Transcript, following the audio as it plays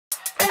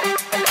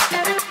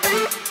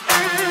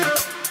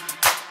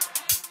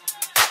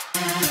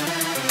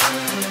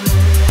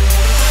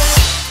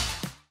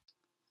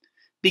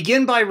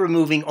Begin by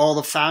removing all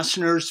the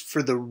fasteners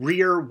for the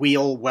rear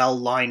wheel well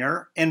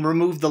liner and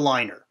remove the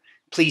liner.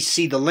 Please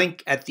see the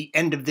link at the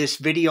end of this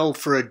video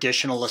for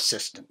additional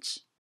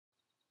assistance.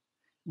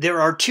 There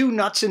are two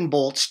nuts and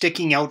bolts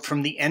sticking out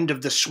from the end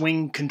of the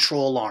swing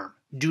control arm.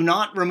 Do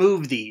not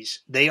remove these.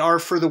 They are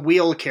for the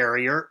wheel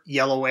carrier,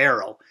 yellow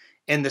arrow,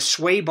 and the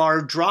sway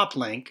bar drop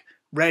link,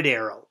 red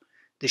arrow.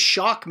 The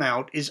shock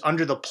mount is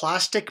under the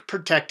plastic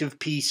protective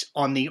piece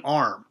on the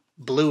arm,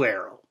 blue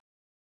arrow.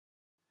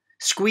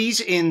 Squeeze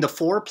in the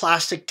 4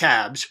 plastic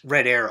tabs,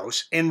 red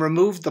arrows, and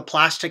remove the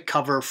plastic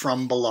cover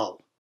from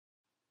below.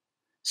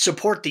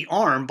 Support the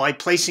arm by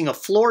placing a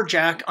floor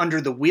jack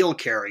under the wheel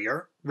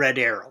carrier, red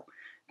arrow.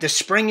 The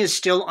spring is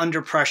still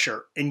under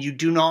pressure and you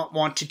do not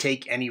want to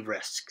take any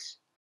risks.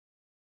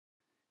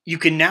 You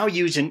can now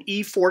use an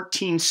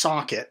E14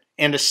 socket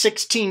and a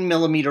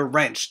 16mm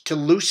wrench to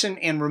loosen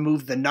and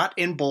remove the nut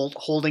and bolt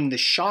holding the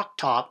shock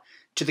top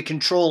to the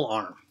control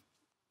arm,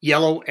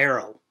 yellow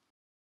arrow.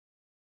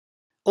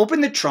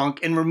 Open the trunk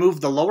and remove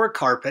the lower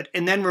carpet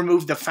and then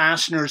remove the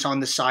fasteners on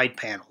the side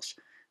panels.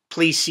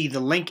 Please see the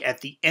link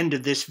at the end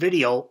of this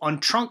video on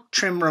trunk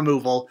trim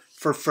removal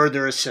for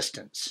further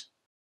assistance.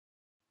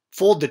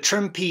 Fold the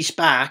trim piece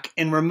back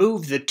and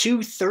remove the two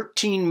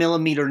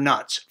 13mm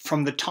nuts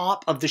from the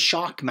top of the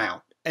shock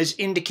mount as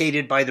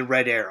indicated by the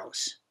red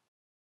arrows.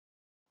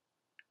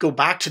 Go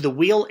back to the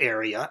wheel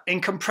area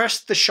and compress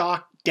the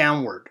shock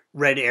downward,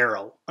 red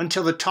arrow,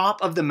 until the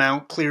top of the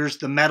mount clears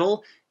the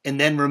metal and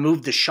then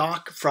remove the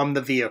shock from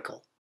the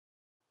vehicle.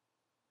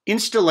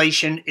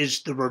 Installation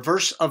is the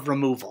reverse of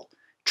removal.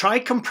 Try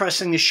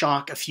compressing the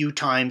shock a few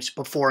times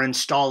before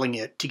installing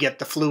it to get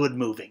the fluid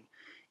moving.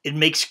 It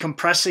makes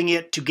compressing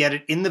it to get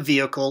it in the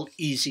vehicle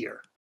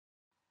easier.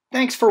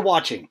 Thanks for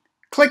watching.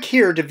 Click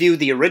here to view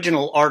the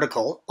original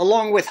article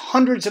along with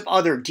hundreds of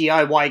other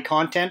DIY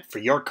content for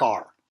your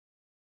car.